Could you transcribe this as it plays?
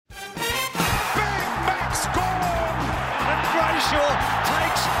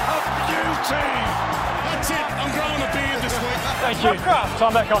Thank you.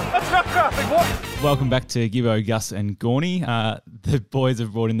 Time back on. That's rough, big boy. Welcome back to Gibbo, Gus and Gorney. The boys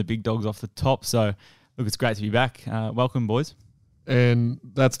have brought in the big dogs off the top, so look, it's great to be back. Welcome, boys. And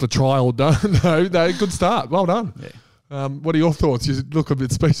that's the trial done. no, good start. Well done. Yeah. What are your thoughts? You look a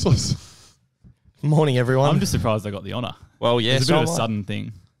bit speechless. Morning, everyone. I'm just surprised I got the honour. Well, yeah, It's a bit of a sudden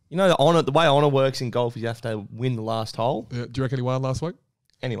thing. You know, the way honour works in golf is you have to win the last hole. Yeah, do you reckon he won last week?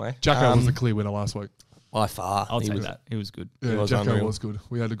 Anyway. Jacko was the clear winner last week. By far. I'll take that. It was good. Yeah, was Jacko unreal. was good.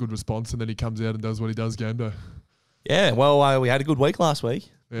 We had a good response, and then he comes out and does what he does game day. Yeah, well, we had a good week last week.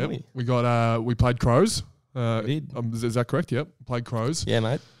 Yeah, we played Crows. We did. Is that correct? Yep, played Crows. Yeah,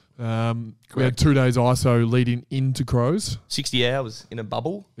 mate. We had 2 days ISO leading into Crows. 60 hours in a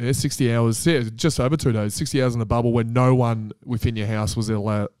bubble. Yeah, 60 hours. Yeah, just over 2 days. 60 hours in a bubble where no one within your house was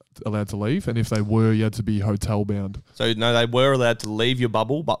allowed to leave, and if they were, you had to be hotel bound. So, no, they were allowed to leave your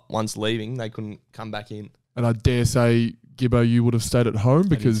bubble, but once leaving, they couldn't come back in. And I dare say, Gibbo, you would have stayed at home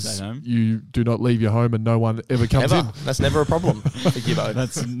because stay home. you do not leave your home and no one ever comes in. That's never a problem for Gibbo.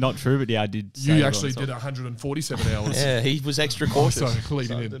 That's not true, but yeah, I did. You actually did 147 hours. Yeah, he was extra cautious. So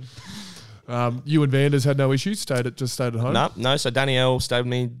leading in. You and Vanders had no issues. Stayed at home. No. So Danielle stayed with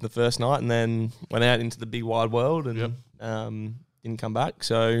me the first night, and then went out into the big wide world, and didn't come back.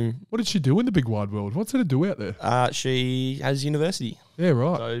 So what did she do in the big wide world? What's there to do out there? she has university. Yeah,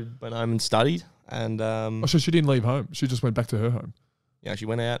 right. So went home and studied, and so she didn't leave home. She just went back to her home. yeah, she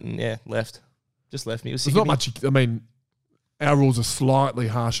went out and left. Just left me. It was There's not much. I mean, our rules are slightly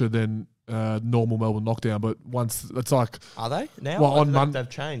harsher than normal Melbourne lockdown, but once it's like Are they now? Well, on they've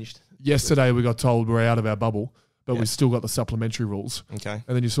changed. yesterday we got told we're out of our bubble, but we still got the supplementary rules. Okay.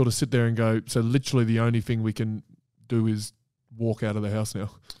 And then you sort of sit there and go, so literally the only thing we can do is walk out of the house now.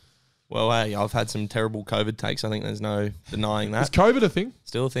 Well, hey, I've had some terrible COVID takes. I think there's no denying Is that. COVID a thing?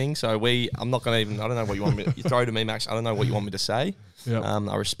 Still a thing. So I'm not going to even. I don't know what you want me. You throw to me, Max. I don't know what you want me to say. Yeah.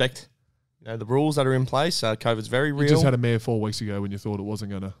 I respect, the rules that are in place. COVID's very real. You just had a mare 4 weeks ago when you thought it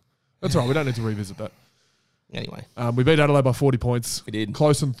wasn't going to. That's all right. We don't need to revisit that. Anyway, We beat Adelaide by 40 points. we did.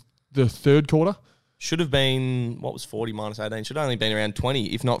 Close in the third quarter. Should have been, what was 40 minus 18? Should have only been around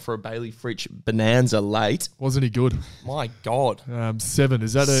 20, if not for a Bailey Fritsch bonanza late. Wasn't he good? My God. 7.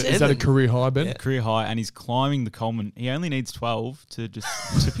 Is that a Seven. career high, Ben? Yeah. Career high, and he's climbing the Coleman. He only needs 12 to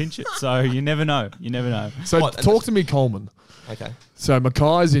pinch it. So you never know. You never know. So What, talk to me, Coleman. Okay. So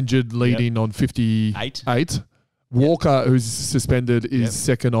Mackay's injured, leading on 58. Walker, who's suspended, is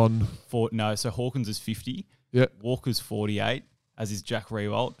second on. So Hawkins is 50. Yeah. Walker's 48, as is Jack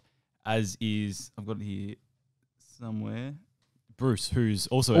Rewalt, as is, I've got it here somewhere, Bruce, who's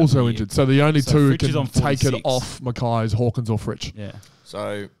also out for the year. Injured. So the only So two who Fritsch is can on take it 46. off Mackay is Hawkins or Fritsch. Yeah,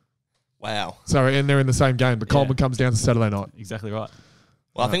 So, wow. So, and they're in the same game. But Coleman comes down to Saturday night. exactly right.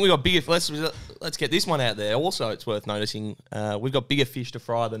 Well, I think we've got bigger. Let's get this one out there. Also, it's worth noticing we've got bigger fish to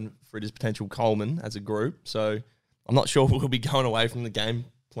fry than Fritter's potential Coleman as a group. So I'm not sure we'll be going away from the game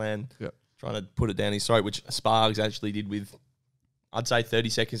plan, trying to put it down his throat, which Spargs actually did with, I'd say, 30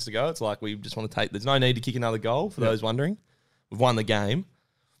 seconds to go. It's like we just want to take. There's no need to kick another goal for those wondering. We've won the game,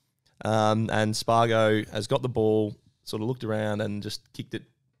 and Spargo has got the ball, sort of looked around and just kicked it.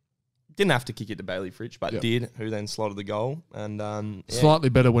 Didn't have to kick it to Bailey Fritsch, but did, who then slotted the goal. And Slightly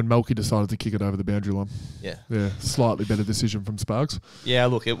better when Melky decided to kick it over the boundary line. Yeah. Yeah, slightly better decision from Sparks. Yeah,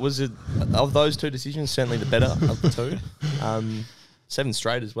 look, it was, of those two decisions, certainly the better of the two. 7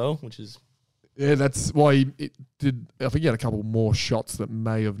 straight as well, which is... Yeah, that's why he did. I think he had a couple more shots that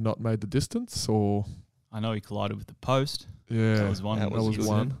may have not made the distance, or... I know he collided with the post. Yeah, That was one. that was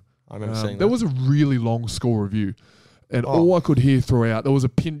one. I remember seeing that. There was a really long score review. And all I could hear throughout, there was a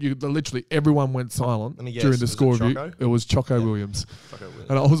pin. Literally, everyone went silent Let me guess, during the was score it review. Choco? It was Choco Williams.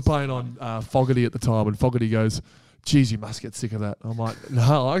 And I was playing on Fogarty at the time, and Fogarty goes, geez, you must get sick of that. I'm like,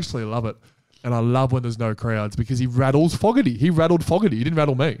 no, I actually love it. And I love when there's no crowds because he rattles Fogarty. He rattled Fogarty. He didn't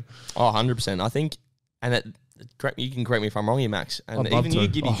rattle me. Oh, 100%. I think, and you can correct me if I'm wrong here, Max. And I'd love even you,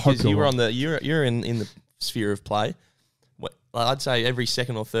 to. Gibby, I hope because you you're were right. on you're in the sphere of play. I'd say every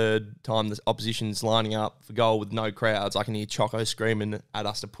second or third time the opposition's lining up for goal with no crowds, I can hear Choco screaming at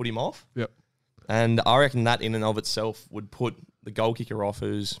us to put him off. Yep. And I reckon that in and of itself would put the goal kicker off,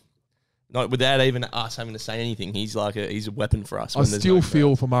 who's not without even us having to say anything. He's a weapon for us. I when there's still no feel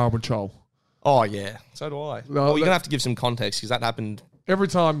crowd. for Marlon Chol. Oh yeah, so do I. No, well, you're that- gonna have to give some context because that happened. Every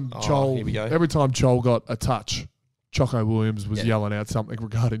time here we go. Chol got a touch, Choco Williams was yelling out something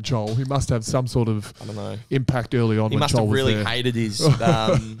regarding Chol. He must have some sort of I don't know. impact early on He when must Chol have was really there. hated his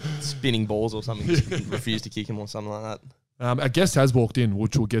spinning balls or something. Just refused to kick him or something like that. A guest has walked in,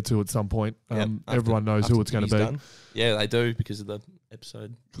 which we'll get to at some point. Yep, Everyone knows who it's going to be. Done. Yeah, they do because of the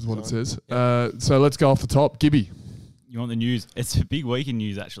episode. Because what it design. says. So let's go off the top. Gibby. You want the news? It's a big week in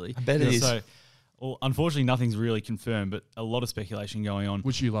news, actually. I bet it is. So, well, unfortunately, nothing's really confirmed, but a lot of speculation going on.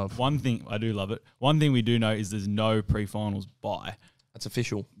 Which you love. One thing, I do love it. One thing we do know is there's no pre-finals bye. That's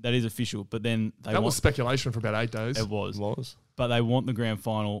official. That is official. But then That was speculation for about 8 days. It was. It was. But they want the grand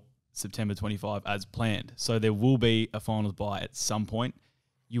final September 25 as planned. So there will be a finals bye at some point.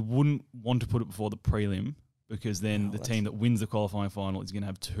 You wouldn't want to put it before the prelim because then the team that wins the qualifying final is going to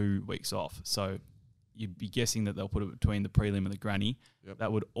have 2 weeks off. So you'd be guessing that they'll put it between the prelim and the granny. Yep.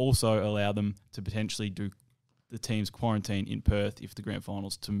 That would also allow them to potentially do the team's quarantine in Perth if the grand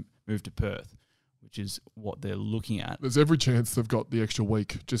finals to move to Perth, which is what they're looking at. There's every chance they've got the extra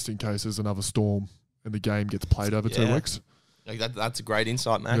week just in case there's another storm and the game gets played over 2 weeks. Like that's a great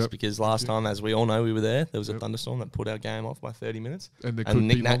insight, Max, because last time, as we all know, we were there was a thunderstorm that put our game off by 30 minutes. And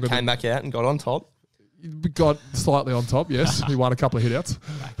Nick Nat came back out and got on top. We got slightly on top, yes. He won a couple of hit-outs.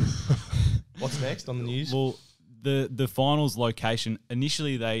 What's next on the news? Well, the finals location,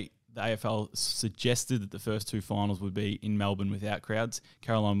 initially the AFL suggested that the first 2 finals would be in Melbourne without crowds.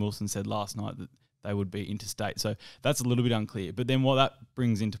 Caroline Wilson said last night that they would be interstate. So that's a little bit unclear. But then what that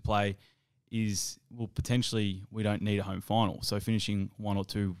brings into play is, well, potentially we don't need a home final. So finishing 1 or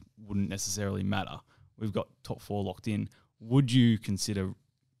 2 wouldn't necessarily matter. We've got top 4 locked in. Would you consider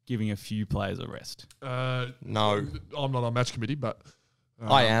giving a few players a rest? No. I'm not on match committee, but...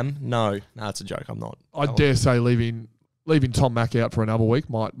 I am. No, it's a joke. I'm not. I dare say leaving Tom Mack out for another week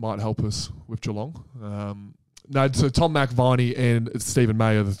might help us with Geelong. So Tom Mack, Viney, and Stephen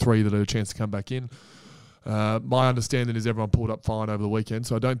May are the 3 that are a chance to come back in. My understanding is everyone pulled up fine over the weekend,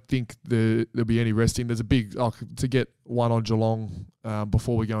 so I don't think there'll be any resting. There's a big to get 1 on Geelong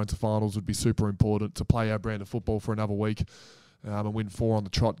before we go into finals would be super important. To play our brand of football for another week and win 4 on the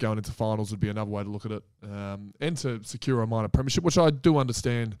trot going into finals would be another way to look at it, and to secure a minor premiership, which I do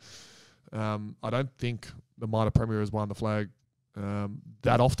understand. I don't think the minor premier has won the flag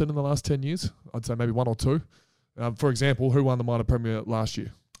that often in the last 10 years. I'd say maybe 1 or 2. For example, who won the minor premier last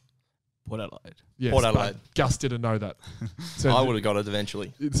year? Port Adelaide. Yes, Port Adelaide. Gus didn't know that. So I would have got it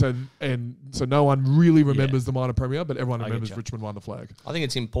eventually. So no one really remembers the minor premier, but everyone remembers Richmond won the flag. I think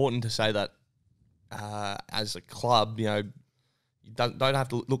it's important to say that as a club, you don't have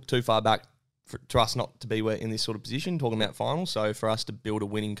to look too far back for us not to be in this sort of position, talking about finals. So for us to build a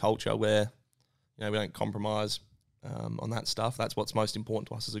winning culture where we don't compromise on that stuff, that's what's most important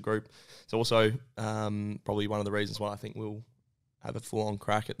to us as a group. It's also probably one of the reasons why I think we'll have a full-on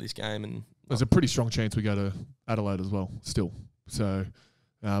crack at this game. And there's a pretty strong chance we go to Adelaide as well, still. So,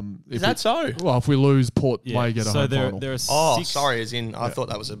 is that so? Well, if we lose, Port may get a home final. There are 6, I thought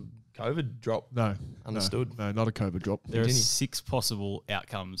that was a COVID drop. No. Understood. No, not a COVID drop. There are 6 possible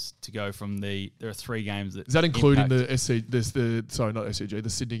outcomes to go from there are 3 games that... Is that including the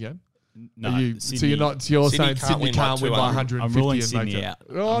Sydney game? No, Sydney, you're saying Sydney can't win by 150. I'm ruling Sydney out.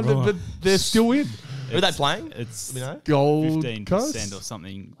 But they're still in. Who are they playing? It's Gold 15% Coast? or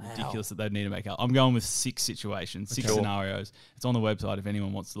something ridiculous that they'd need to make up. I'm going with 6 situations, 6 scenarios. It's on the website if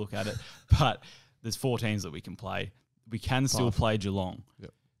anyone wants to look at it. But there's 4 teams that we can play. We can still play Geelong.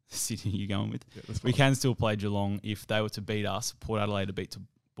 Yep. City you're going with. Yeah, we can still play Geelong if they were to beat us, Port Adelaide to beat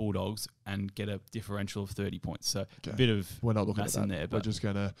Bulldogs and get a differential of 30 points. So a bit of we're not looking at that. In there, we're but just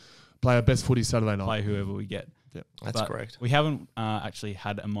going to play our best footy Saturday night. Play whoever we get. Yep. That's correct. We haven't actually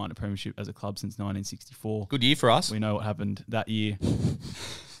had a minor premiership as a club since 1964. Good year for us. We know what happened that year.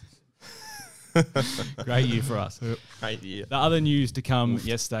 Great year for us. Yep. Great year. The other news to come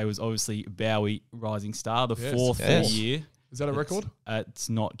yesterday was obviously Bowie Rising Star, the 4th year. Is that a record? It's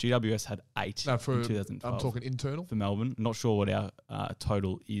not. GWS had 8 in 2012. I'm talking internal. For Melbourne. Not sure what our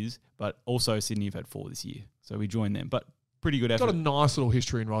total is, but also Sydney have had 4 this year. So we joined them. But pretty good effort. Got a nice little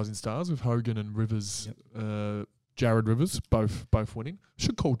history in Rising Stars with Hogan and Rivers, Jared Rivers, both winning.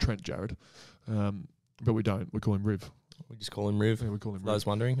 Should call Trent Jared, but we don't. We call him Riv. We just call him Riv. Yeah, we call him For Riv. those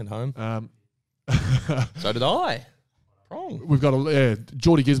wondering at home. So did I. Wrong. We've got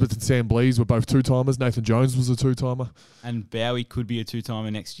Geordie Gisbert and Sam Blees were both 2-timers. Nathan Jones was a 2-timer. And Bowie could be a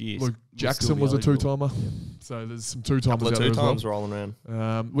 2-timer next year. Luke Jackson was a 2-timer. Yep. So there's some 2-timers Couple of out there as well. 2-times rolling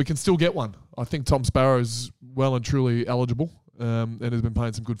around. We can still get one. I think Tom Sparrow's well and truly eligible and has been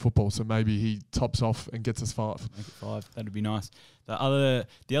playing some good football. So maybe he tops off and gets us 5. Make it 5. That'd be nice. The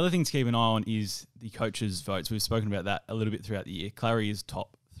other thing to keep an eye on is the coaches' votes. We've spoken about that a little bit throughout the year. Clary is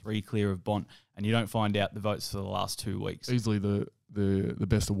top 3 clear of Bont, and you don't find out the votes for the last 2 weeks. Easily the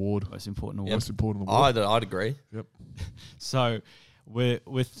best award. Most important award. Most important award. I'd agree. Yep. So we're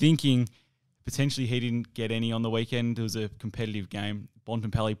thinking potentially he didn't get any on the weekend. It was a competitive game.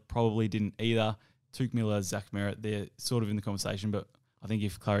 Bontempelli probably didn't either. Tuke Miller, Zach Merritt, they're sort of in the conversation, but I think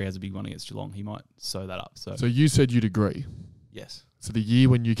if Clary has a big one against Geelong, he might sew that up. So So you said you'd agree. Yes. So the year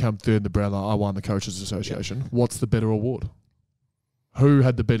when you come third in the Brownlow, I won the Coaches Association. What's the better award? Who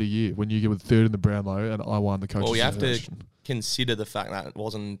had the better year when you get with third in the Brownlow and I won the Coaches Well, you have to Association? consider the fact that it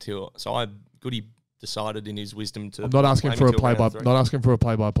wasn't until Goody decided in his wisdom to. I'm not asking play for a me till round play-by. three. Not asking for a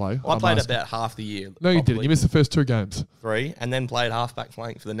play-by-play. Well, I I'm played asking- about half the year. No, you didn't. properly. You missed the first 2 games. 3, and then played halfback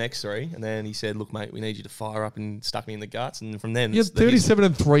flank for the next 3, and then he said, "Look, mate, we need you to fire up," and stuck me in the guts, and from then, You had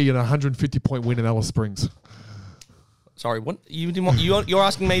 37-3 and a 150-point win in Alice Springs. Sorry, what you didn't want? You're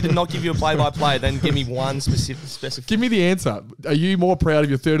asking me to not give you a play-by-play, then give me one specific. Give me the answer. Are you more proud of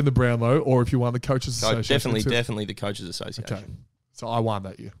your third in the Brownlow or if you won the Coaches Association? Definitely the Coaches Association. Okay. So I won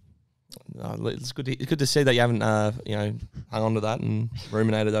that year. It's good. It's good to see that you haven't, hung on to that and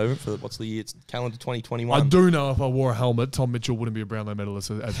ruminated over it for what's the year? It's calendar 2021. I do know if I wore a helmet, Tom Mitchell wouldn't be a Brownlow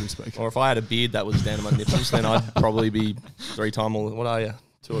medalist as we speak. Or if I had a beard that was down to my nipples, then I'd probably be 3-time. What are you?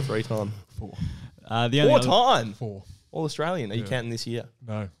 2 or 3-time? 4. the only other- 4-time. 4. All Australian. Are you Yeah. counting this year?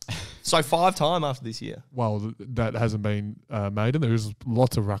 No. So 5-time after this year. Well, that hasn't been made, and there's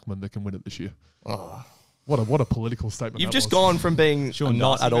lots of ruckmen that can win it this year. Oh. What a political statement. You've that just was. gone from being Sean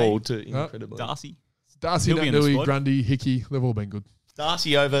not Darcy, at all mate. to incredibly. Darcy. Darcy, He'll be in the Nui, squad. Grundy, Hickey, they've all been good.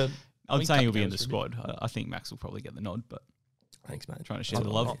 Darcy over. I'm saying he'll be in the Captain's squad. I think Max will probably get the nod, but Thanks, mate. trying to share the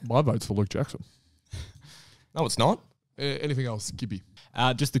love. My vote's for Luke Jackson. No, it's not. Anything else, Gibby?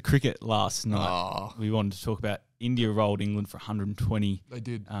 Just the cricket last night. Oh. We wanted to talk about India rolled England for 120, They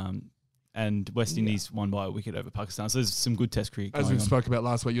did. and West Indies won by a wicket over Pakistan. So there's some good Test cricket As going we on. spoke about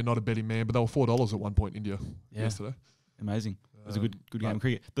last week, you're not a betting man, but they were $4 at one point, India, Yeah. yesterday. Amazing. It was a good game but- of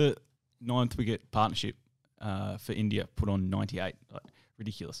cricket. The 9th wicket partnership for India put on 98. Like,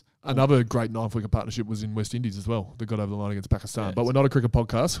 ridiculous. Another great 9th-wicket partnership was in West Indies as well. They got over the line against Pakistan. Yeah, but we're not a cricket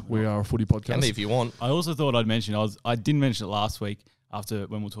podcast. We are a footy podcast. Can be if you want. I also thought I'd mention, I didn't mention it last week after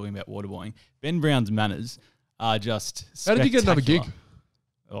when we were talking about waterboarding. Ben Brown's manners are just How did you get another gig? spectacular.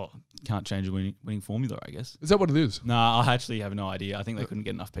 Oh, can't change the winning formula, I guess. Is that what it is? No, I actually have no idea. I think they couldn't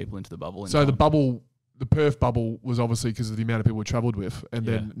get enough people into the bubble. in So the time. bubble, the Perth bubble, was obviously because of the amount of people we travelled with, and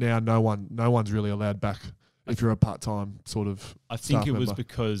then now no one's really allowed back if you're a part-time sort of. I think staff it was member.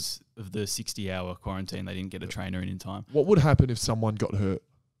 because of the 60-hour quarantine. They didn't get a trainer in time. What would happen if someone got hurt?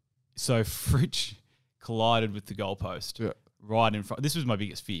 So Fritsch collided with the goalpost Yeah. right in front. This was my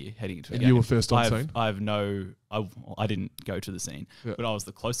biggest fear heading into the And game. you were first on scene? I didn't go to the scene, Yeah. but I was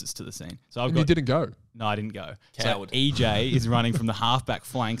the closest to the scene. So I've And got you didn't go. No, I didn't go. Coward. So EJ is running from the halfback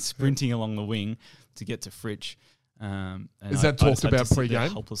flank, sprinting along the wing to get to Fritsch. And Is that talked about just sit there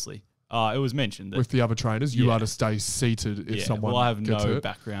pre-game? Helplessly. It was mentioned that. With the other trainers, you Yeah. are to stay seated if yeah, someone well, I have gets no hurt.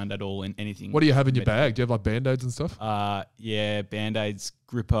 background at all in anything. What do you have in your medical. bag? Do you have like Band-Aids and stuff? Yeah, Band-Aids,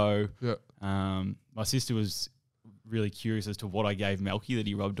 Grippo. Yeah. My sister was really curious as to what I gave Melky that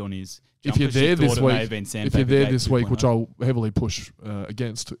he rubbed on his If jumper. you're She there thought this it may week, have been if you're Sandpaper there Gate this week, 2.0. which I'll heavily push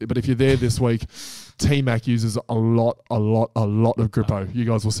against, but if you're there this week, T-Mac uses a lot of Grippo. You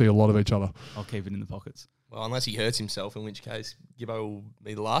guys will see a lot of each other. I'll keep it in the pockets. Well, unless he hurts himself, in which case Gibbo will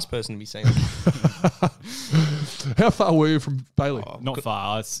be the last person to be seen. How far were you from Bailey? Oh, Not could-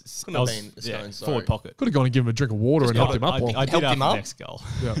 far. couldn't have been a stone's throw. forward pocket. Could have gone and given him a drink of water and helped him up. I did Helped after him the up? next goal.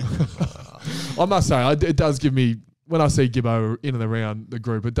 Yeah. I must say, it does give me, when I see Gibbo in and around the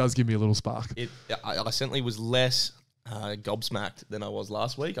group, it does give me a little spark. I certainly was less gobsmacked than I was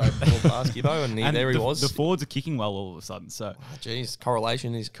last week. I walked past Gibbo and there he the, was. The forwards are kicking well all of a sudden. So Jeez,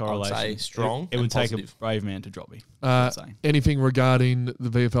 correlation is, I would say, strong. It would and take positive. a brave man to drop me. that's what I'm saying. Anything regarding the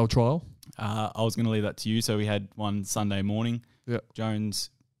VFL trial? I was going to leave that to you. So we had one Sunday morning. Yeah.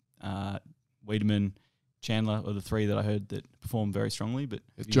 Jones, Wiedemann, Chandler are the three that I heard that performed very strongly. But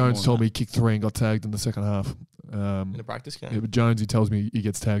if you Jones know told more me he kicked 3 and got tagged in the second half. in a practice game. Yeah, but Jones, he tells me he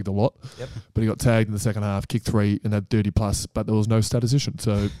gets tagged a lot. Yep. But he got tagged in the second half, kicked 3 and had 30 plus, but there was no statistician.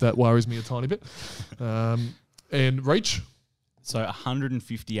 So that worries me a tiny bit. And reach? So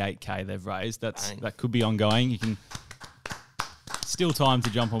 158K they've raised. Bang. That could be ongoing. You can still time to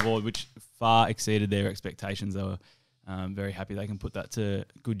jump on board, which far exceeded their expectations. They were very happy they can put that to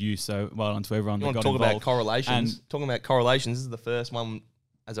good use. So well done to everyone You that want to got talk about involved. correlations? And- Talking about correlations, this is the first one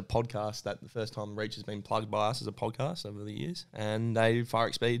as a podcast that the first time Reach has been plugged by us as a podcast over the years, and they far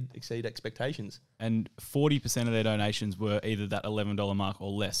exceed expectations. And 40% of their donations were either that $11 mark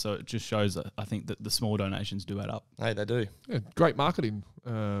or less. So it just shows that I think that the small donations do add up. Hey, they do. Yeah, great marketing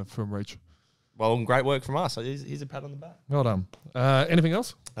from Reach. Well, great work from us. So here's a pat on the back. Well done. Anything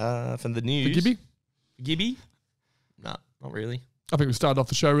else? From the For news. Gibby? Gibby? No, not really. I think we started off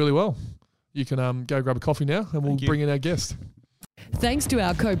the show really well. You can go grab a coffee now and we'll Thank you. bring in our guest. Thanks to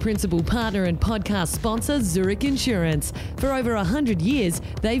our co-principal partner and podcast sponsor, Zurich Insurance. For over 100 years,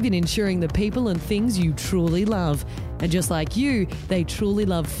 they've been insuring the people and things you truly love. And just like you, they truly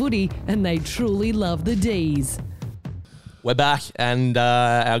love footy and they truly love the D's. We're back, and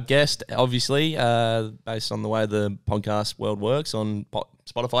our guest, obviously, based on the way the podcast world works on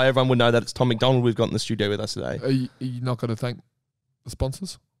Spotify, everyone would know that it's Tom McDonald we've got in the studio with us today. Are you not going to thank the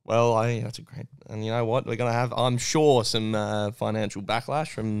sponsors? Well, that's a great... And you know what? We're going to have, I'm sure, some financial backlash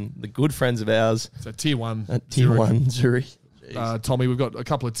from the good friends of ours. So Tier 1. At Tier 1 Zurich. Tommy, we've got a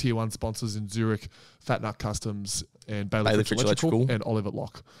couple of Tier 1 sponsors in Zurich, Fat Nut Customs and Bailey Fritsch Electrical and Olive at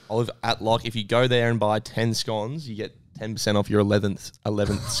Lock. Olive at Lock. If you go there and buy 10 scones, you get 10% off your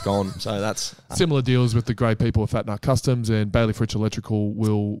 11th scone. So that's... Similar deals with the great people of Fat Nut Customs, and Bailey Fritsch Electrical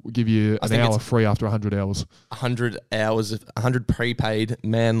will give you an hour free after 100 hours. 100 hours, 100 prepaid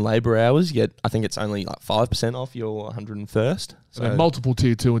man labour hours. You get, I think it's only like 5% off your 101st. So and multiple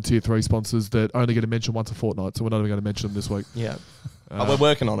Tier 2 and Tier 3 sponsors that only get a mention once a fortnight, so we're not even going to mention them this week. Yeah. But we're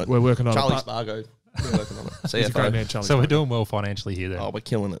working on it. We're working on Charlie it. Spargo. We're working on it. He's a great man, Charlie. So we're doing well financially here then. Oh, we're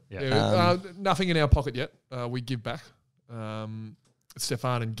killing it. Yeah. Nothing in our pocket yet. We give back.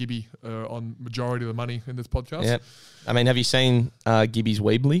 Stefan and Gibby are on majority of the money in this podcast. Yeah. I mean, have you seen Gibby's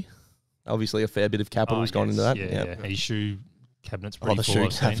Weebly? Obviously, a fair bit of capital has gone into that. Yeah. His shoe cabinet's pretty full,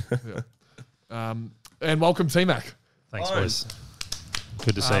 I've seen. And welcome, T-Mac. Thanks, boys.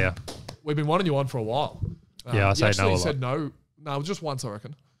 Good to see you. We've been wanting you on for a while. Yeah, I say no a lot. Said no. No, just once, I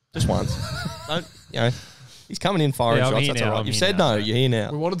reckon. Just once. He's coming in firing shots. That's all right. You've said no. You're here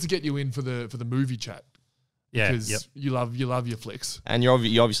now. We wanted to get you in for the movie chat. Yeah, because you love your flicks. And you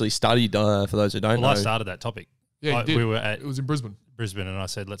obviously studied, for those who don't know. I started that topic. Yeah, you did. We were at it was in Brisbane. And I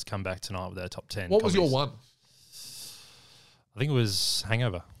said, let's come back tonight with our top 10. What was your one? I think it was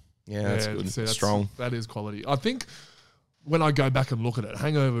Hangover. Yeah, that's good. See, that's strong. That is quality. I think when I go back and look at it,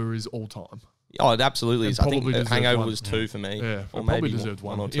 Hangover is all time. Oh, it absolutely is. I think Hangover was 2 for me. Yeah, or probably maybe deserved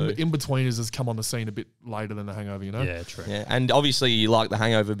one or two. In-Betweeners has come on the scene a bit later than the Hangover, you know? Yeah, true. Yeah, and obviously you like the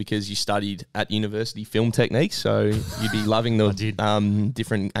Hangover because you studied at university film techniques, so you'd be loving the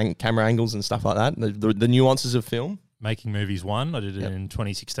different camera angles and stuff like that, the nuances of film. Making Movies 1, I did it in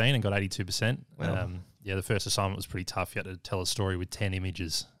 2016 and got 82%. Wow. The first assignment was pretty tough. You had to tell a story with 10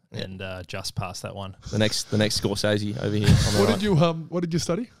 images and just passed that one. The next Scorsese over here. What did you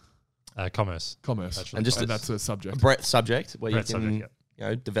study? Commerce. And that's a subject. A breadth subject where you can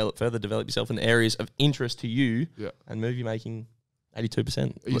develop yourself in areas of interest to you. Yeah. And movie making,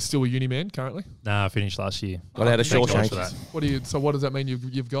 82%. Are you still a uni man currently? Nah, I finished last year. Got out of Shawshank. What does that mean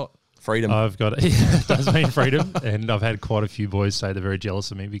you've got? Freedom. I've got it does mean freedom, and I've had quite a few boys say they're very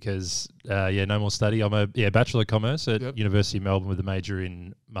jealous of me because no more study. I'm a Bachelor of Commerce at University of Melbourne with a major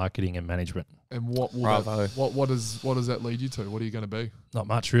in marketing and management. And what does that lead you to? What are you going to be? Not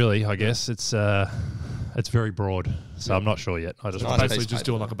much really, I guess. It's very broad, so I'm not sure yet. I just basically just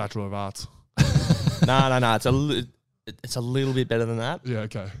doing like a Bachelor of Arts. No. It's a little bit better than that. Yeah.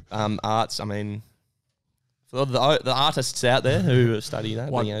 Okay. Arts. I mean. For the artists out there who study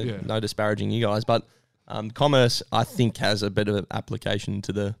that, no disparaging you guys, but commerce, I think, has a bit of application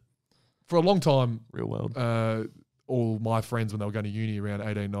to the... For a long time... real world. All my friends, when they were going to uni around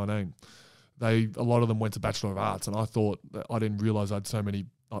 18, 19, a lot of them went to Bachelor of Arts, and I thought that I didn't realise I had so many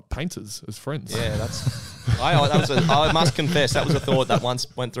painters as friends. Yeah, I must confess, that was a thought that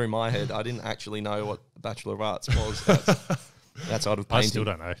once went through my head. I didn't actually know what Bachelor of Arts was outside of painting. I still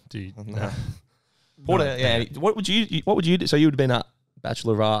don't know. Do you? No. Porter, what would you do? So you would have been a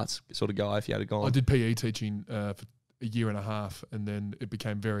Bachelor of Arts sort of guy if you had gone. I did PE teaching for a year and a half, and then it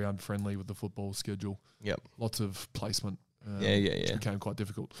became very unfriendly with the football schedule. Yep. Lots of placement. Which became quite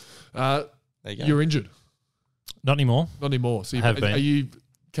difficult. There you go. You're injured. Not anymore. Not anymore. So have been.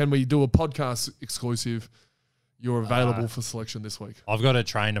 Can we do a podcast exclusive? You're available for selection this week. I've got to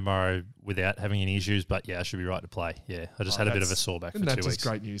train tomorrow without having any issues, but I should be right to play. Yeah, I just had a bit of a sore back for 2 weeks. That's just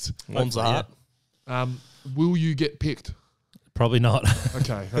great news. One's that. Will you get picked? Probably not.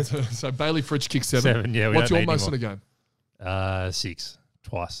 Okay. So Bailey Fritsch kicked 7. Yeah. What's your most in a game? 6.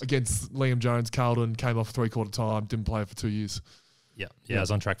 Twice. Against Liam Jones, Carlton, came off 3/4 time, didn't play for 2 years. Yeah, I was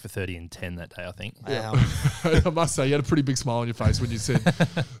on track for 30 and 10 that day, I think. Wow. I must say, you had a pretty big smile on your face when you said,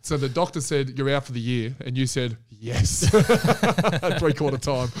 so the doctor said, you're out for the year, and you said, yes. At 3/4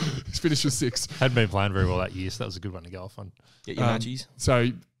 time. He's finished with 6. Hadn't been playing very well that year, so that was a good one to go off on. Get your matchies. So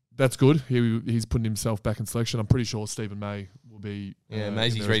that's good. He's putting himself back in selection. I'm pretty sure Stephen May will be.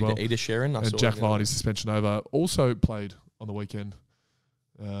 Maisie's ready to eat a Sharon. And Jack Viney's suspension over. Also played on the weekend,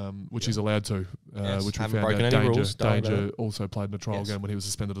 which he's allowed to, which we found out. Danger also played in a trial game when he was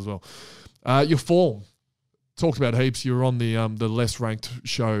suspended as well. Your form talked about heaps. You were on the less ranked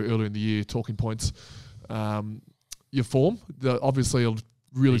show earlier in the year, Talking Points. Your form, obviously a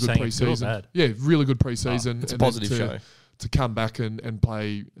really good preseason. Yeah, really good preseason. It's a positive show. To come back and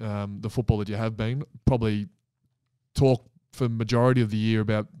play the football that you have been. Probably talk for majority of the year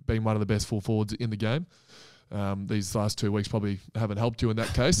about being one of the best full forwards in the game. These last 2 weeks probably haven't helped you in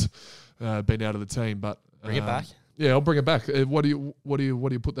that case, being out of the team. But bring it back. Yeah, I'll bring it back. What do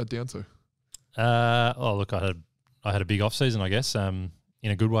you put that down to? Look, I had a big off season, I guess. In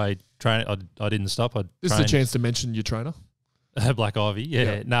a good way. I didn't stop. This is a chance to mention your trainer. Black Ivy,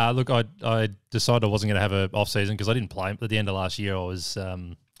 yeah. Nah, look, I decided I wasn't going to have an off season because I didn't play at the end of last year. I was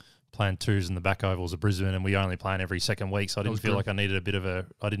playing twos in the back ovals of Brisbane, and we only playing every second week, so I didn't feel like I needed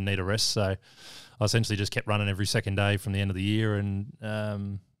I didn't need a rest. So I essentially just kept running every second day from the end of the year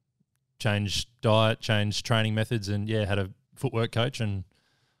and changed diet, changed training methods, and had a footwork coach, and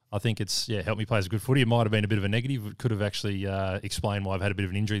I think it's helped me play as a good footy. It might have been a bit of a negative. It could have actually explained why I've had a bit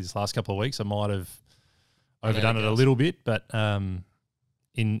of an injury this last couple of weeks. I might have overdone it a little bit, but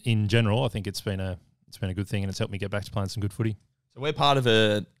in general, I think it's been a good thing, and it's helped me get back to playing some good footy. So we're part of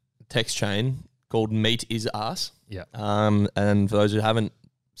a text chain called Meat Is Us. Yeah. And for those who haven't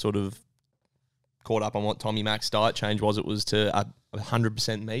sort of caught up on what Tommy Mack's diet change was, it was to a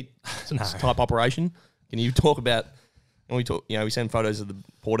 100% meat type operation. Can you talk about? And we send photos of the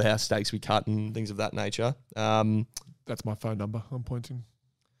porterhouse steaks we cut and things of that nature. That's my phone number. I'm pointing.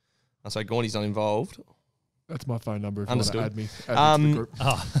 So Gorney's not involved. That's my phone number. If Understood. you want to add me to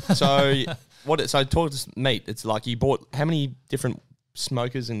the group. So talk to meat. It's like you bought how many different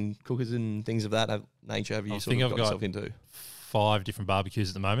smokers and cookers and things of that nature have you got yourself into? 5 different barbecues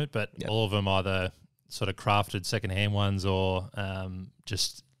at the moment, but all of them either sort of crafted secondhand ones or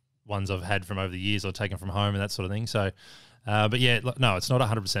just ones I've had from over the years or taken from home and that sort of thing. So, but no, it's not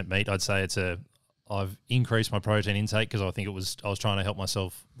 100% meat. I'd say I've increased my protein intake because I think I was trying to help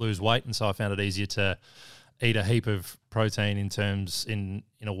myself lose weight, and so I found it easier to eat a heap of protein in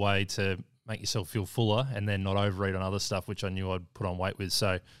a way to make yourself feel fuller and then not overeat on other stuff, which I knew I'd put on weight with.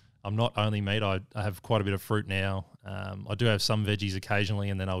 So I'm not only meat. I have quite a bit of fruit now. I do have some veggies occasionally,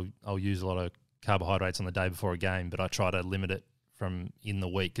 and then I'll use a lot of carbohydrates on the day before a game, but I try to limit it from in the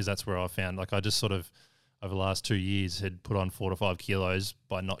week because that's where I found I just sort of over the last 2 years had put on 4 to 5 kilos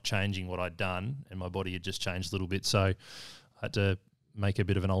by not changing what I'd done, and my body had just changed a little bit. So I had to make a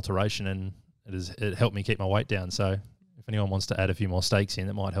bit of an alteration, and it helped me keep my weight down. So if anyone wants to add a few more steaks in,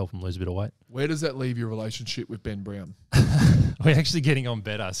 it might help them lose a bit of weight. Where does that leave your relationship with Ben Brown? We're actually getting on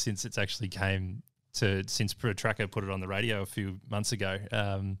better since it's actually since Pro Tracker put it on the radio a few months ago.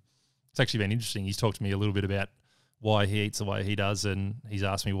 It's actually been interesting. He's talked to me a little bit about why he eats the way he does, and he's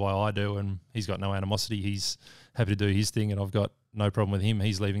asked me why I do, and he's got no animosity. He's happy to do his thing, and I've got no problem with him.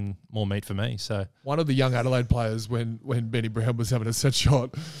 He's leaving more meat for me. So one of the young Adelaide players, when Benny Brown was having a set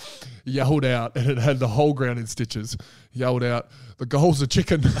shot, yelled out, and it had the whole ground in stitches, yelled out, "The goal's a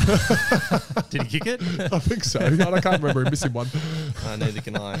chicken." Did he kick it? I think so. I can't remember him missing one. Neither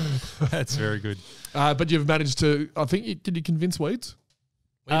can I. That's very good. But you've managed to, I think, did you convince Weeds?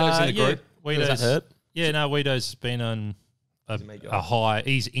 Weedo's in the group. Weedo's, does that hurt? Yeah, no, Weedo's been on a high.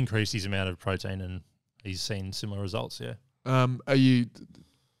 He's increased his amount of protein, and he's seen similar results, yeah. Are you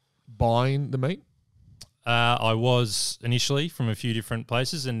buying the meat? I was initially from a few different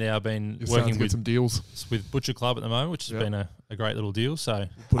places, and now I've been working with some deals with Butcher Club at the moment, which has been a great little deal. So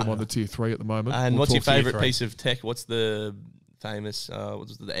put them on the tier 3 at the moment. And what's your favourite piece of tech? What's the famous?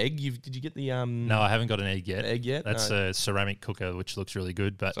 What's the egg? Did you get the? No, I haven't got an egg yet. Egg yet? That's a ceramic cooker, which looks really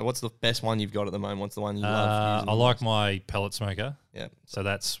good. But so, what's the best one you've got at the moment? What's the one you love? I like my pellet smoker. Yeah. So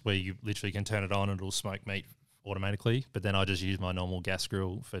that's where you literally can turn it on and it'll smoke meat automatically. But then I just use my normal gas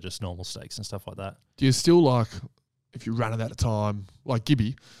grill for just normal steaks and stuff like that. Do you still like, if you're running out of time, like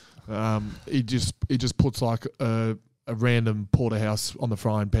Gibby, he just puts like a random porterhouse on the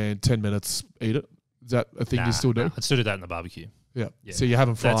frying pan, 10 minutes, eat it? Is that a thing you still do? I'd still do that in the barbecue. Yeah. So you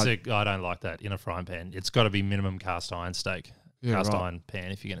haven't fried. I don't like that in a frying pan. It's got to be minimum cast iron steak, iron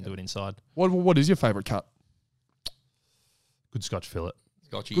pan if you're going to do it inside. What is your favourite cut? Good Scotch fillet.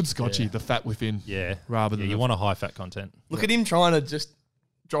 Good Scotchy, the fat within. Yeah. Rather than you want a high fat content. Look at him trying to just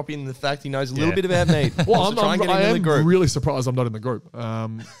drop in the fact he knows a little bit about meat. Well, I am really surprised I'm not in the group.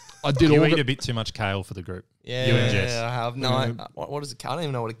 I did. You eat a bit too much kale for the group. Yeah, you and Jess. I have. No, what is it? I don't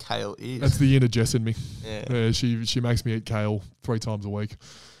even know what a kale is. That's the inner Jess in me. Yeah. She makes me eat kale 3 times a week.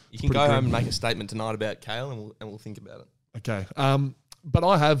 You can go home and make a statement tonight about kale, and we'll think about it. Okay. But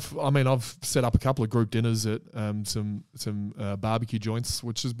I've set up a couple of group dinners at some barbecue joints,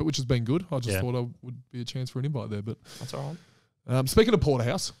 which has been good. I just thought I would be a chance for an invite there, but that's all right. Speaking of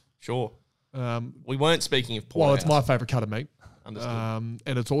porterhouse, sure. We weren't speaking of Well, porterhouse. it's my favourite cut of meat. Understood. And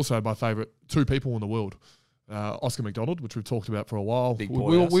it's also my favourite two people in the world. Oscar McDonald, which we've talked about for a while. Big We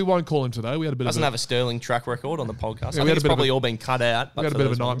porterhouse. won't call him today. We had a bit Doesn't of have a sterling track record on the podcast. Yeah, I we think had it's a bit of probably all been cut out. we had a bit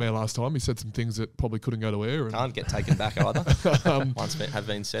of a nightmare last time. He said some things that probably couldn't go to air. And, Can't get taken back either. Once have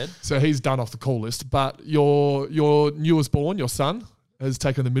been said. so he's done off the call list. But your newest born, your son, has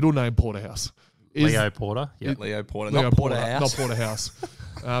taken the middle name Porterhouse. Leo Porter. Yeah. Leo Porter, Leo not Porterhouse. Not Porterhouse.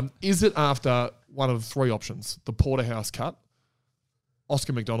 Is it after one of the three options, the Porterhouse cut,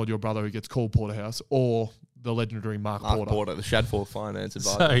 Oscar McDonald, your brother, who gets called Porterhouse, or the legendary Mark Porter? The Shadforth finance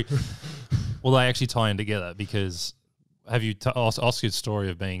advisor. So, well, they actually tie in together because Oscar's story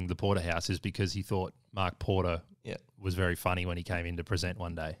of being the Porterhouse is because he thought Mark Porter was very funny when he came in to present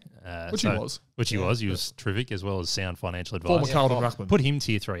one day. Which he was. He was terrific, as well as sound financial advice. Former Carlton Ruckman. Put him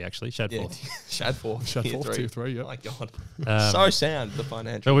tier 3, actually, Shadforth. Shadforth. Tier 3, yeah. My God. So sound, the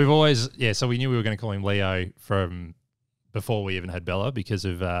financial. But we've always, so we knew we were going to call him Leo from before we even had Bella because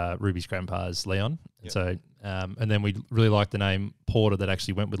of Ruby's grandpa's Leon. Yep. So, and then we really liked the name Porter that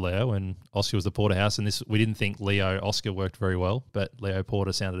actually went with Leo, and Oscar was the Porterhouse. And we didn't think Leo Oscar worked very well, but Leo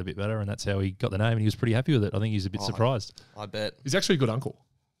Porter sounded a bit better, and that's how he got the name. And he was pretty happy with it. I think he was a bit surprised. I bet. He's actually a good uncle.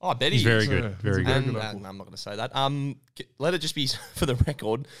 Oh, I bet He's he very is. good, Yeah, very he's a good. very And I'm not going to say that. Let it just be for the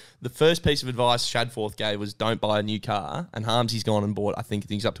record. The first piece of advice Shadforth gave was don't buy a new car, and Harmsy's gone and bought. I think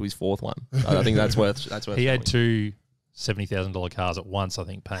he's up to his fourth one. So I think that's worth. He had knowing. two $70,000 cars at once, I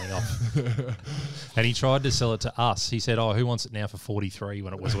think, paying off. And he tried to sell it to us. He said, "Oh, who wants it now for 43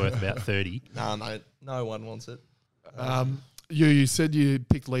 when it was worth about 30?" No, mate, no one wants it. You said you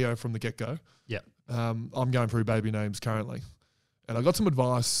picked Leo from the get-go. Yeah. I'm going through baby names currently. And I got some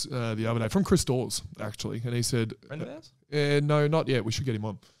advice the other day from Chris Dawes, actually. And he said, Friend of ours? no, not yet. We should get him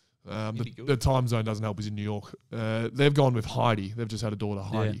on. The time zone doesn't help. He's in New York. They've gone with Heidi. They've just had a daughter,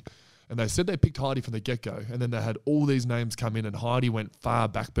 Heidi. And they said they picked Heidi from the get-go. And then they had all these names come in, and Heidi went far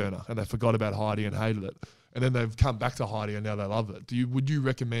back burner. And they forgot about Heidi and hated it. And then they've come back to Heidi, and now they love it. Would you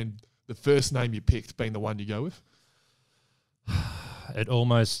recommend the first name you picked being the one you go with? It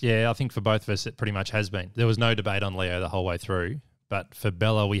almost, I think for both of us, it pretty much has been. There was no debate on Leo the whole way through. But for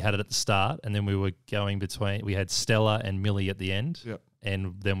Bella, we had it at the start, and then we were going between, we had Stella and Millie at the end. Yep.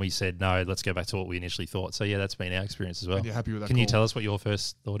 And then we said, no, let's go back to what we initially thought. So, that's been our experience as well. And you're happy with that Can you call? tell us what your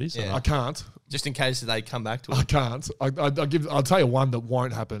first thought is? Yeah. I can't. Just in case they come back to I it. can't. I'll tell you one that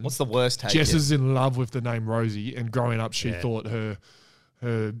won't happen. What's the worst take? Jess is in love with the name Rosie, and growing up, she Yeah. thought her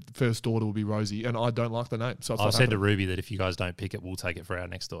first daughter would be Rosie, and I don't like the name. So it's I not said to happening. Ruby that if you guys don't pick it, we'll take it for our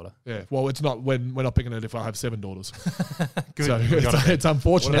next daughter. Yeah, well, it's not when we're not picking it if I have 7 daughters. Good. So We got it. it's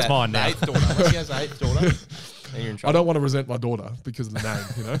unfortunate. That's mine the now. 8th daughter. Once she has the 8th daughter, then you're in I trouble. don't want to resent my daughter because of the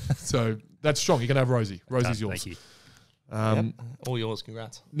name, So that's strong. You can have Rosie. Rosie's yours. Thank you. Yep. All yours.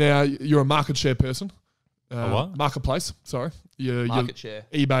 Congrats. Now you're a market share person. what? Marketplace. Sorry. You're Market share.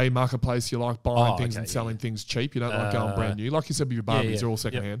 eBay marketplace. You like buying Oh, things okay, and selling things cheap. You don't like going brand new. Like you said with your Barbies, yeah. they're all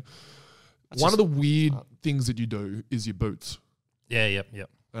secondhand. One of the weird things that you do is your boots. Yeah, yep.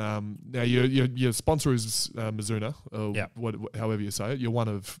 Now your sponsor is Mizuno, Yep. however you say it. You're one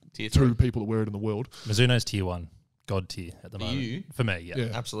of Tier 2 3. people that wear it in the world. Mizuno's tier 1. God tier at the For moment. you? For me, yeah. Yeah.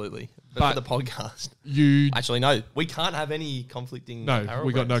 Absolutely. But- But for the podcast. You Actually, no. We can't have any conflicting apparel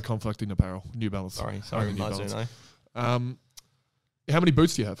we got no brands. conflicting apparel. New Balance. Sorry, Only New Mizuno. Balance. How many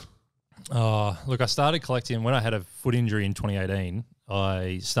boots do you have? Oh, look, I started collecting when I had a foot injury in 2018.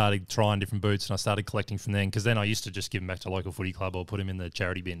 I started trying different boots and I started collecting from then because then I used to just give them back to local footy club or put them in the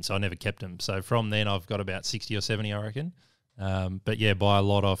charity bin. So I never kept them. So from then I've got about 60 or 70, I reckon. But yeah, buy a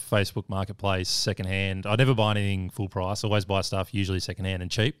lot off Facebook Marketplace, secondhand. I never buy anything full price. I always buy stuff usually secondhand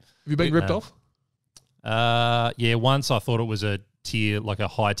and cheap. Have you been ripped off? Yeah, once I thought it was a tier, like a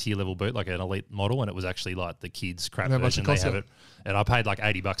high tier level boot, like an elite model, and it was actually like the kids crap And how much version. it They cost have you? it, and I paid like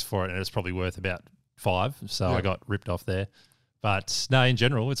 $80 for it, and it's probably worth about $5. So Yeah. I got ripped off there. But no, in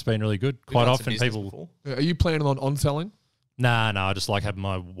general, it's been really good. We've Quite done some often business people, before. Are you planning on selling? nah, I just like having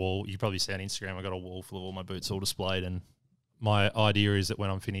my wall. You probably see on Instagram, I got a wall full of all my boots all displayed, and my idea is that when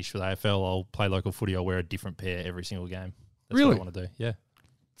I'm finished with AFL, I'll play local footy. I'll wear a different pair every single game. That's Really? what I want to do. Yeah,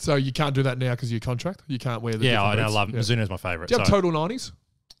 So you can't do that now because of your contract? You can't wear the yeah, different I boots? love Yeah. Mizuno's my favorite. Do you have So- Total 90s?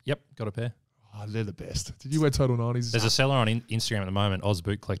 Yep, got a pair. Oh, they're the best. Did you wear Total 90s? There's a seller on Instagram at the moment, Oz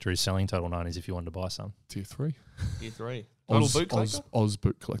Boot Collector, is selling Total 90s if you wanted to buy some. Tier 3. Tier 3. Total Oz, boot collector? Oz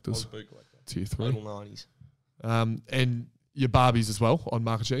Boot Collectors. Oz boot collector. Tier 3. Total 90s. And your Barbies as well on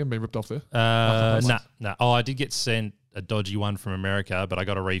market share. You've been ripped off there. Nah. Oh, I did get sent a dodgy one from America, but I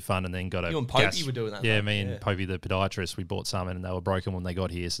got a refund and then got a You and Popey were doing that, Yeah, though. me and Yeah. Popey, the podiatrist, we bought some and they were broken when they got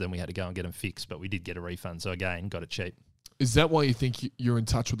here, so then we had to go and get them fixed, but we did get a refund. So again, got it cheap. Is that why you think you're in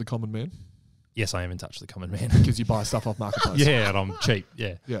touch with the common man? Yes, I am in touch with the common man. because you buy stuff off Marketplace. Yeah, and I'm cheap.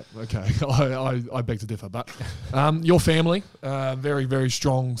 Yeah. Yeah, okay. I beg to differ. But your family, very, very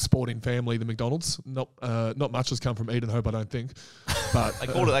strong sporting family, the McDonalds. Not much has come from Eden Hope, I don't think. But They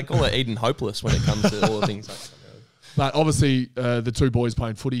call it Eden hopeless when it comes to all the things. but obviously, the two boys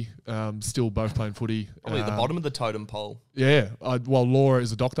playing footy, still both playing footy. Probably at the bottom of the totem pole. Yeah. Well, Laura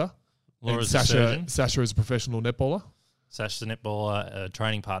is a doctor. Laura's and a surgeon. Sasha is a professional netballer. Sash's a netballer, a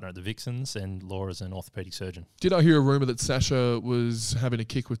training partner at the Vixens, and Laura's an orthopaedic surgeon. Did I hear a rumour that Sasha was having a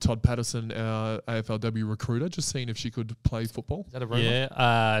kick with Todd Patterson, our AFLW recruiter, just seeing if she could play football? Is that a rumour?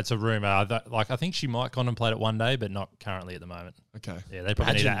 Yeah, it's a rumour. I think she might contemplate it one day, but not currently at the moment. Okay. Yeah, they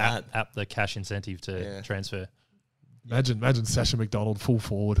probably Imagine need to that. up the cash incentive to transfer. Imagine Sasha McDonald full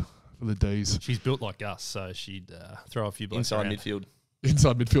forward for the D's. She's built like us, so she'd throw a few blokes Inside around. midfield.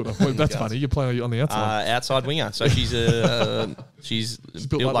 Inside midfielder. Well, that's Yes. funny. You're playing on the outside. Outside winger. So she's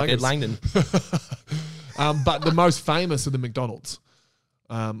built like Ed Langdon. But the most famous of the McDonalds.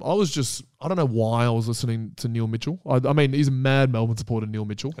 I don't know why I was listening to Neil Mitchell. I mean, he's a mad Melbourne supporter, Neil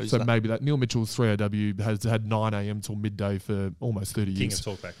Mitchell. Who's so that? maybe that Neil Mitchell's 3AW has had 9 a.m. till midday for almost 30 King years.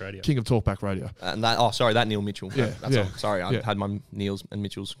 of Talkback Radio. King of Talkback Radio. And that Neil Mitchell. Yeah, That's yeah, all. Sorry, I yeah. had my Neils and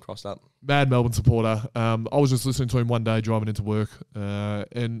Mitchells crossed up. Mad Melbourne supporter. I was just listening to him one day driving into work,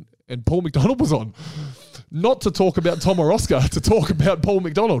 and Paul McDonald was on. Not to talk about Tom or Oscar, to talk about Paul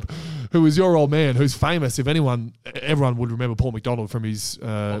McDonald, who is your old man, who's famous. If everyone would remember Paul McDonald from his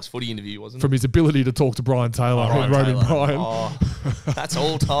Fox footy interview, wasn't from it? his ability to talk to Brian Taylor, and Ronan Bryan. Oh, that's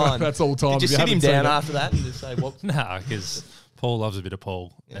all time. That's all time. Did you If sit him haven't seen down it- after that and just say, what? Nah, because Paul loves a bit of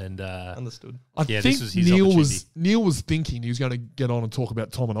Paul. Yeah. And Understood. I Yeah, think this was his Neil was thinking he was going to get on and talk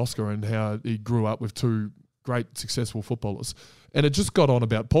about Tom and Oscar and how he grew up with two great successful footballers, and it just got on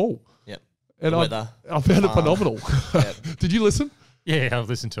about Paul. Yep. And The I weather. found it phenomenal. Yep. Did you listen? yeah, I've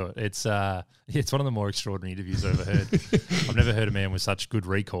listened to it. It's one of the more extraordinary interviews I've ever heard. I've never heard a man with such good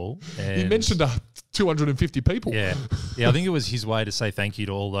recall. He And 250 people. Yeah, I think it was his way to say thank you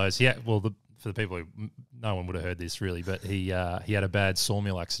to all those. Yeah, well, for the people who no one would have heard this really, but he had a bad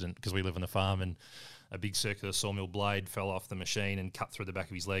sawmill accident because we live on the farm, and a big circular sawmill blade fell off the machine and cut through the back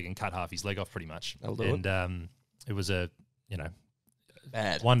of his leg and cut half his leg off pretty much. That'll do and it was a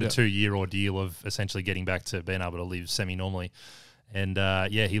Bad. 1 to 2 year ordeal of essentially getting back to being able to live semi-normally. And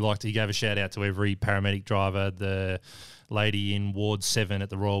he gave a shout out to every paramedic driver, the lady in Ward 7 at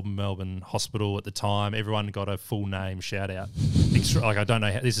the Royal Melbourne Hospital at the time. Everyone got a full name shout out. I don't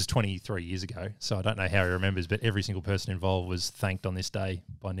know, this is 23 years ago, so I don't know how he remembers, but every single person involved was thanked on this day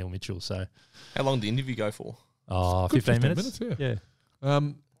by Neil Mitchell. So, How long did the interview go for? 15 minutes. Yeah. Wow.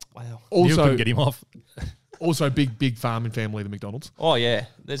 Neil Also, couldn't get him off. also big farming family, the McDonalds. Oh, yeah.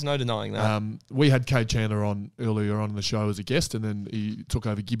 There's no denying that. We had Kate Chandler on earlier on in the show as a guest, and then he took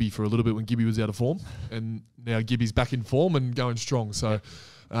over Gibby for a little bit when Gibby was out of form, and now Gibby's back in form and going strong. So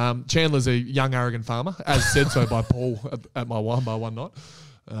Chandler's a young, arrogant farmer, as said so by Paul at my one night.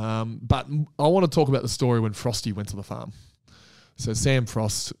 But I want to talk about the story when Frosty went to the farm. So Sam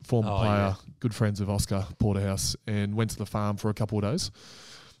Frost, former player, good friends of Oscar Porterhouse, and went to the farm for a couple of days,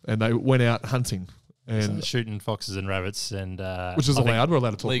 and they went out hunting. And Shooting foxes and rabbits, and which is I think- allowed. We're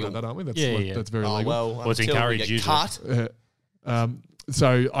allowed to talk legal. about that, aren't we? That's, Yeah. that's very Oh, legal. well, it's until we encouraged get usually. cut.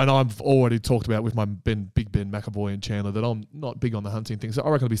 So, and I've already talked about with my Big Ben McAvoy and Chandler that I'm not big on the hunting thing. So I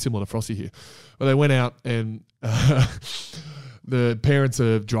reckon it'll be similar to Frosty here. But they went out and the parents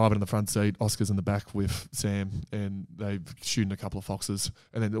are driving in the front seat. Oscar's in the back with Sam, and they're shooting a couple of foxes.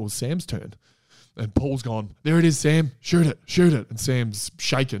 And then it was Sam's turn. And Paul's gone, there it is, Sam, shoot it. And Sam's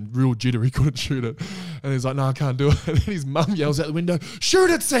shaking, real jittery, couldn't shoot it. And he's like, no, I can't do it. And then his mum yells out the window, shoot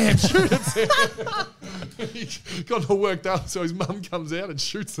it, Sam. He got all worked up, so his mum comes out and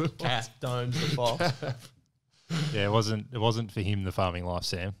shoots it. Cat domes the fox. Yeah, it wasn't for him the farming life,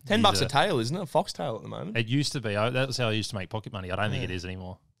 Sam. $10 a tail, isn't it? A foxtail at the moment. It used to be. That was how I used to make pocket money. I don't think it is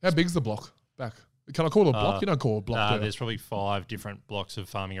anymore. How big's the block back? Can I call it a block? You don't call it a block. do you? There's probably 5 different blocks of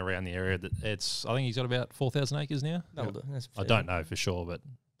farming around the area. I think he's got about 4,000 acres now. That'll do. That's I fair. don't know for sure, but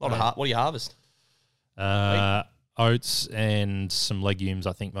What do you harvest? oats and some legumes,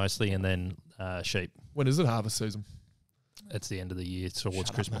 I think mostly, and then sheep. When is it harvest season? It's the end of the year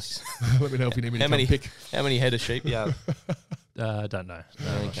towards Christmas. Let me know if you need me to How come many pick. How many head of sheep? Yeah. Don't know. No,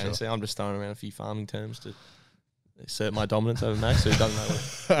 I'm not Okay. sure. So I'm just throwing around a few farming terms to assert my dominance over Max, who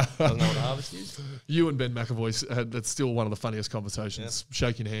doesn't know what harvest is. You and Ben McAvoy, that's still one of the funniest conversations.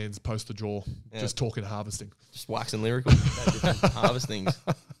 Shaking hands, post the draw, Yeah. just talking harvesting. Just waxing lyrical about different harvest things.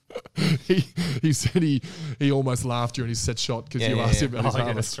 He said he almost laughed during his set shot because you Yeah, asked yeah, him about his Oh, yeah,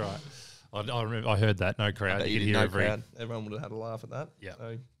 harvest. that's right. I remember. I heard that. No crowd. But You you could did hear no crowd. Everyone would have had a laugh at that. Yeah.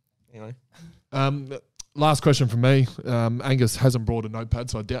 So Anyway, Last question from me. Angus hasn't brought a notepad,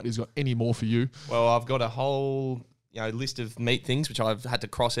 so I doubt he's got any more for you. well, I've got a whole list of meat things which I've had to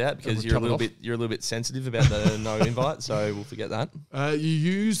cross out because we'll you're a cut it little bit sensitive about the no invite, so we'll forget that. You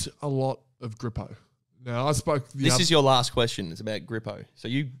use a lot of Grippo. Now, I spoke... This is your last question. It's about Grippo. So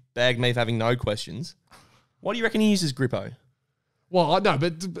you bagged me for having no questions. What do you reckon he uses Grippo? Well, I know,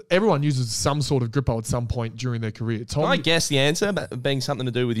 but everyone uses some sort of Grippo at some point during their career. Tom, Can I guess the answer, but being something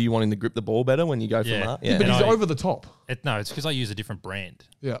to do with you wanting to grip the ball better when you go from that? but he's over the top. No, it's because I use a different brand.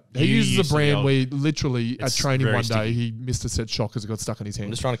 Yeah. You He uses use a brand the where literally at It's training very one day, sticky. he missed a set shot because it got stuck in his I'm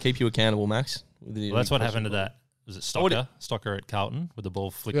hand. just trying to keep you accountable, Max. Well, that's what happened to that. Was it Stocker at Carlton with the ball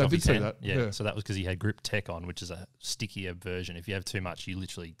flicked Yeah, I off did his see hand? that. Yeah. Yeah. So that was because he had Grip Tech on, which is a stickier version. If you have too much, you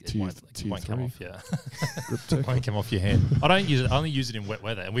literally it Tier won't come 3. off. Yeah, it won't come off your hand. I don't use it. I only use it in wet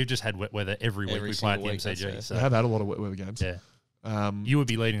weather, and we've just had wet weather every week. Every We play at the single week, that's MCG. fair. So They have had a lot of wet weather games. yeah, you would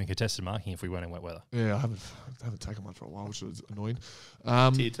be leading the contested marking if we weren't in wet weather. Yeah, I haven't taken one for a while, which is annoying.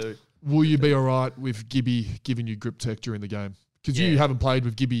 Tier 2. Will you be all right with Gibby giving you grip tech during the game? Because you Yeah. haven't played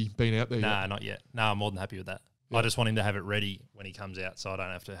with Gibby being out there Nah, yet. not yet. No, I'm more than happy with that. I just want him to have it ready when he comes out, so I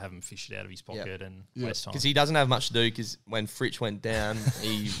don't have to have him fish it out of his pocket and waste time. Because he doesn't have much to do because when Fritsch went down,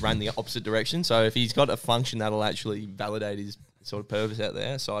 he ran the opposite direction. So if he's got a function that'll actually validate his sort of purpose out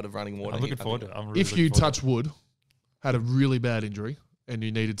there, aside of running water. I'm looking forward to it. I'm really If you looking forward touch wood, had a really bad injury, and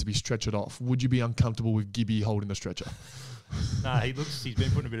you needed to be stretchered off, would you be uncomfortable with Gibby holding the stretcher? to it. Nah, he's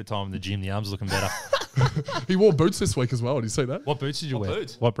been putting a bit of time in the gym. The arm's looking better. He wore boots this week as well. Did you see that? What boots did you What wear?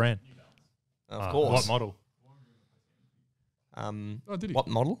 boots? What brand? Of course. What model? Oh, did he? What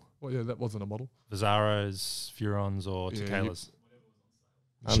model? Well, yeah, that wasn't a model. Vizzaros, Furons, or Yeah, Tequalas?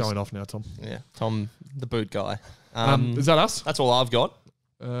 Showing off now, Tom. Yeah, Tom, the boot guy. Is that us? That's all I've got.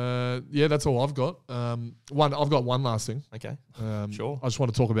 Yeah, that's all I've got. I've got one last thing. Okay. Sure. I just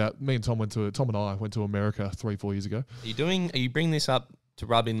want to talk about Tom and I went to America 3-4 years ago. Are you bringing this up to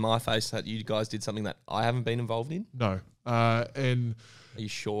rub in my face that you guys did something that I haven't been involved in? No. And Are you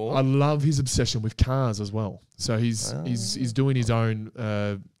sure? I love his obsession with cars as well. So he's doing his own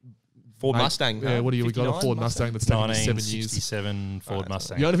Ford Mustang. Yeah, what do you? We got a 59 Ford Mustang that's taken 7 years. 1967 Ford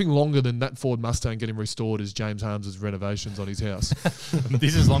Mustang. The only thing longer than that Ford Mustang getting restored is James Harms's renovations on his house.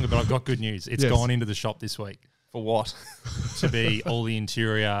 This is longer, but I've got good news. It's Yes. gone into the shop this week For what? to be all the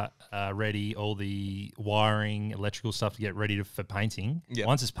interior ready, all the wiring, electrical stuff to get ready for painting. Yeah.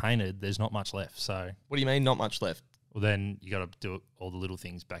 Once it's painted, there's not much left. So What do you mean? Not much left. well, then you got to do all the little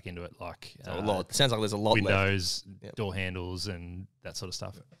things back into it, like So a lot. It sounds like there's a lot left. windows, Yep. door handles, and that sort of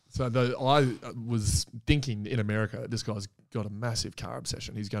stuff. So I was thinking in America, this guy's got a massive car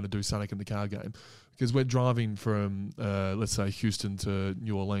obsession. He's going to do something in the car game because we're driving from, let's say, Houston to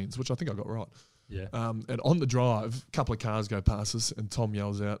New Orleans, which I think I got right. Yeah. And on the drive, a couple of cars go past us, and Tom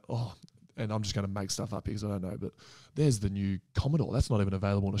yells out, "Oh!" And I'm just going to make stuff up because I don't know, but there's the new Commodore. That's not even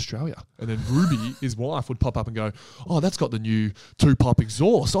available in Australia. And then Ruby, his wife, would pop up and go, "Oh, that's got the new 2-pipe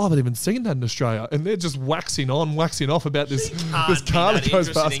exhaust. I haven't even seen that in Australia." And they're just waxing off about this car that goes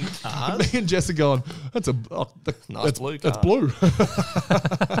past. And me and Jess are going, "That's a Nice blue That's car." blue."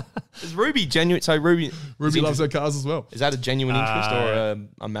 Is Ruby genuine? So Ruby Ruby loves her cars as well. Is that a genuine interest, or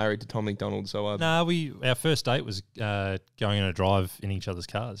I'm married to Tom McDonald, so I No, our first date was going on a drive in each other's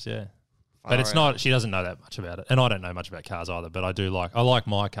cars. Yeah. But it's out. not. She doesn't know that much about it, and I don't know much about cars either. But I like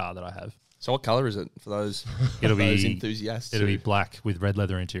my car that I have. So what colour is it for those? It'll those be enthusiasts. It'll be black with red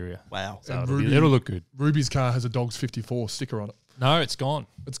leather interior. Wow. So And it'll look good. Ruby's car has a Dogs 54 sticker on it. No, it's gone.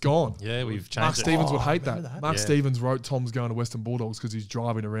 It's gone. Yeah, we've Mark changed it. Stevens would hate that. Mark Yeah. Stevens wrote Tom's going to Western Bulldogs because he's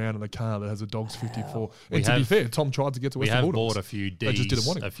driving around in a car that has a Dogs 54. We And to be have- fair, Tom tried to get to We Western have Bulldogs. bought a few They just didn't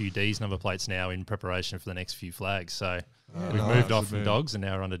want him. D's number plates now in preparation for the next few flags. So we've nice. moved off Good from man. dogs and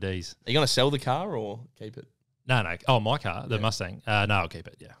now we're on to D's. Are you going to sell the car or keep it? No. Oh, my car, the Mustang. No, I'll keep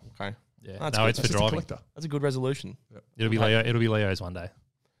it. Yeah, Okay. yeah. That's No, good. it's for It's just a driving. collector. That's a good resolution. It'll be Leo. It'll be Leo's one day.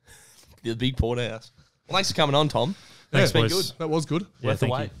 The big porterhouse. Well, thanks for coming on, Tom. Thanks, It's been boys. good. That was good. Yeah, Worth the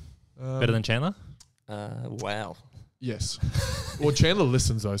thank wait. you. Better than Chandler. Wow. Yes. Well, Chandler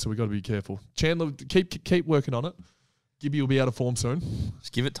listens though, so we got to be careful. Chandler, keep working on it. Gibby will be out of form soon.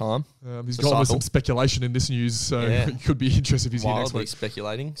 Just give it time. He's It's a gone with cycle. some speculation in this news, so Yeah. it could be interesting if he's here next Wildly week.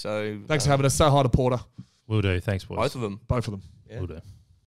 speculating. So Thanks for having us. Say hi to Porter. Will do. Thanks, boys. both of them. Both of them. Yeah. Will do.